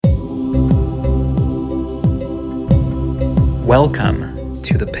Welcome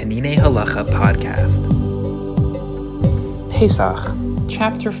to the Peninei Halacha podcast. Pesach,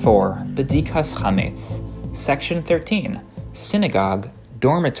 Chapter 4, Bedikas Chametz, Section 13, Synagogue,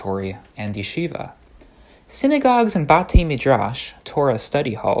 Dormitory, and Yeshiva. Synagogues and Batei Midrash, Torah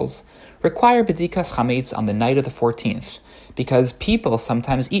study halls, require Bedikas Chametz on the night of the 14th, because people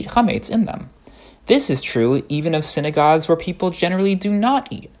sometimes eat chametz in them. This is true even of synagogues where people generally do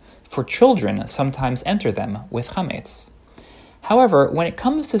not eat, for children sometimes enter them with chametz. However, when it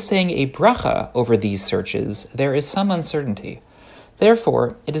comes to saying a bracha over these searches, there is some uncertainty.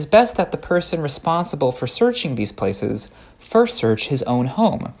 Therefore, it is best that the person responsible for searching these places first search his own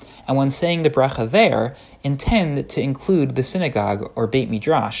home, and when saying the bracha there, intend to include the synagogue or Beit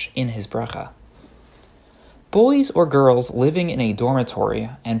Midrash in his bracha. Boys or girls living in a dormitory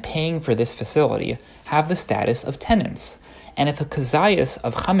and paying for this facility have the status of tenants, and if a kazayas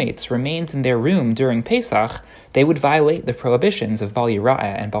of chametz remains in their room during Pesach, they would violate the prohibitions of Bal Yira'eh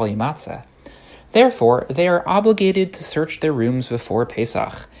and Bal Yimatzeh. Therefore, they are obligated to search their rooms before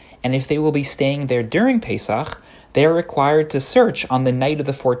Pesach, and if they will be staying there during Pesach, they are required to search on the night of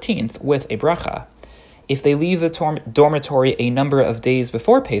the 14th with a bracha. If they leave the dormitory a number of days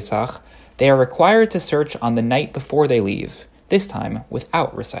before Pesach, they are required to search on the night before they leave, this time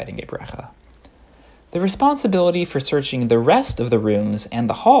without reciting a bracha. The responsibility for searching the rest of the rooms and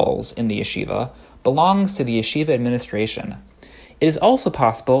the halls in the yeshiva belongs to the yeshiva administration. It is also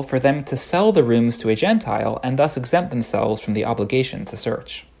possible for them to sell the rooms to a Gentile and thus exempt themselves from the obligation to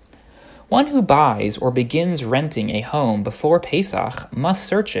search. One who buys or begins renting a home before Pesach must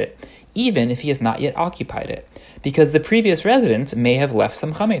search it, even if he has not yet occupied it, because the previous resident may have left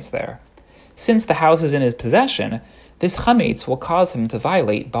some chametz there. Since the house is in his possession, this chametz will cause him to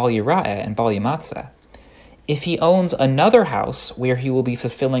violate Bal Yira'eh and Bal Yimatzeh. If he owns another house where he will be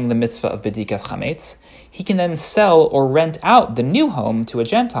fulfilling the mitzvah of Bedikas Chametz, he can then sell or rent out the new home to a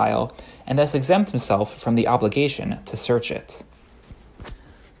Gentile and thus exempt himself from the obligation to search it.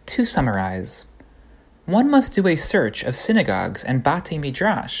 To summarize, one must do a search of synagogues and Batei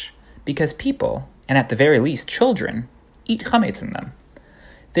Midrash because people, and at the very least children, eat chametz in them.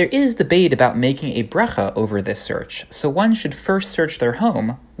 There is debate about making a bracha over this search, so one should first search their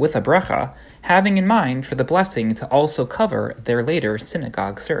home with a bracha, having in mind for the blessing to also cover their later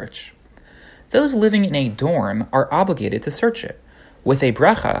synagogue search. Those living in a dorm are obligated to search it, with a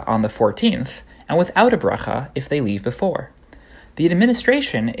bracha on the 14th, and without a bracha if they leave before. The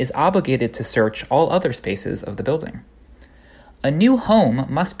administration is obligated to search all other spaces of the building. A new home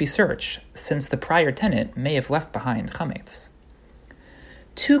must be searched, since the prior tenant may have left behind chametz.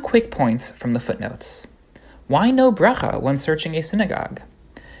 2 quick points from the footnotes. Why no bracha when searching a synagogue?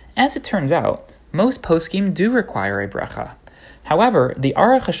 As it turns out, most poskim do require a bracha. However, the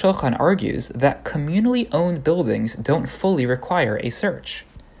Aruch HaShulchan argues that communally owned buildings don't fully require a search.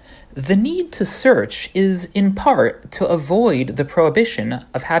 The need to search is in part to avoid the prohibition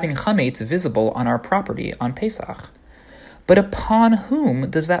of having chametz visible on our property on Pesach. But upon whom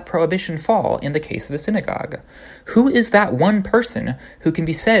does that prohibition fall in the case of a synagogue? Who is that one person who can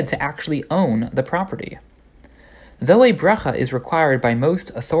be said to actually own the property? Though a bracha is required by most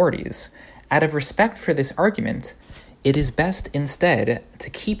authorities, out of respect for this argument, it is best instead to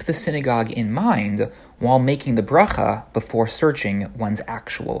keep the synagogue in mind while making the bracha before searching one's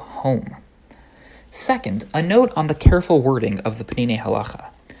actual home. Second, a note on the careful wording of the Peninei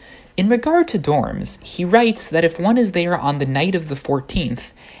Halacha. In regard to dorms, he writes that if one is there on the night of the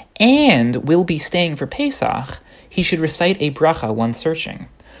 14th and will be staying for Pesach, he should recite a bracha when searching.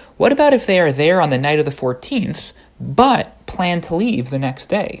 What about if they are there on the night of the 14th, but plan to leave the next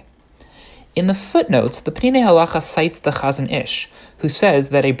day? In the footnotes, the Peninei Halacha cites the Chazon Ish, who says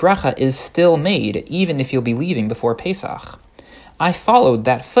that a bracha is still made even if you'll be leaving before Pesach. I followed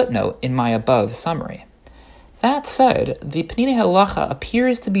that footnote in my above summary. That said, the Peninei Halacha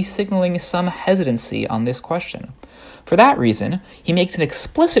appears to be signaling some hesitancy on this question. For that reason, he makes an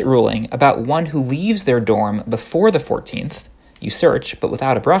explicit ruling about one who leaves their dorm before the 14th, you search but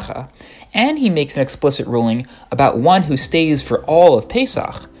without a bracha, and he makes an explicit ruling about one who stays for all of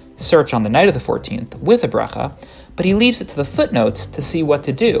Pesach, search on the night of the 14th with a bracha, but he leaves it to the footnotes to see what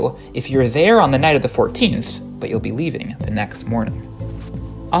to do if you're there on the night of the 14th, but you'll be leaving the next morning.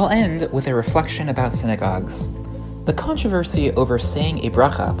 I'll end with a reflection about synagogues. The controversy over saying a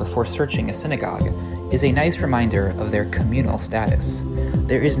bracha before searching a synagogue is a nice reminder of their communal status.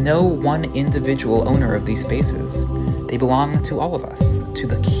 There is no one individual owner of these spaces. They belong to all of us, to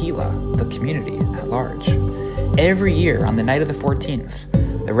the kehillah, the community at large. Every year on the night of the 14th,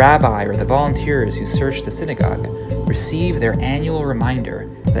 the rabbi or the volunteers who search the synagogue receive their annual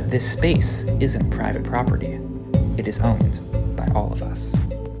reminder that this space isn't private property. It is owned. by all of us.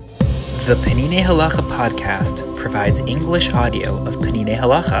 The Peninei Halacha podcast provides English audio of Peninei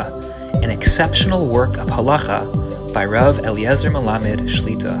Halacha, an exceptional work of halacha by Rav Eliezer Melamed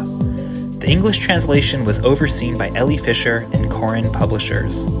Shlita. The English translation was overseen by Eli Fisher and Koren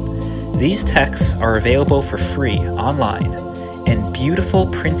Publishers. These texts are available for free online, and beautiful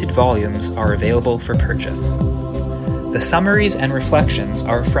printed volumes are available for purchase. The summaries and reflections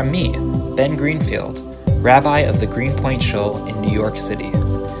are from me, Ben Greenfield, Rabbi of the Greenpoint Shul in New York City.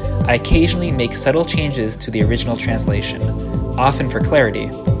 I occasionally make subtle changes to the original translation, often for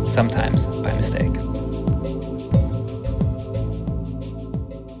clarity, sometimes by mistake.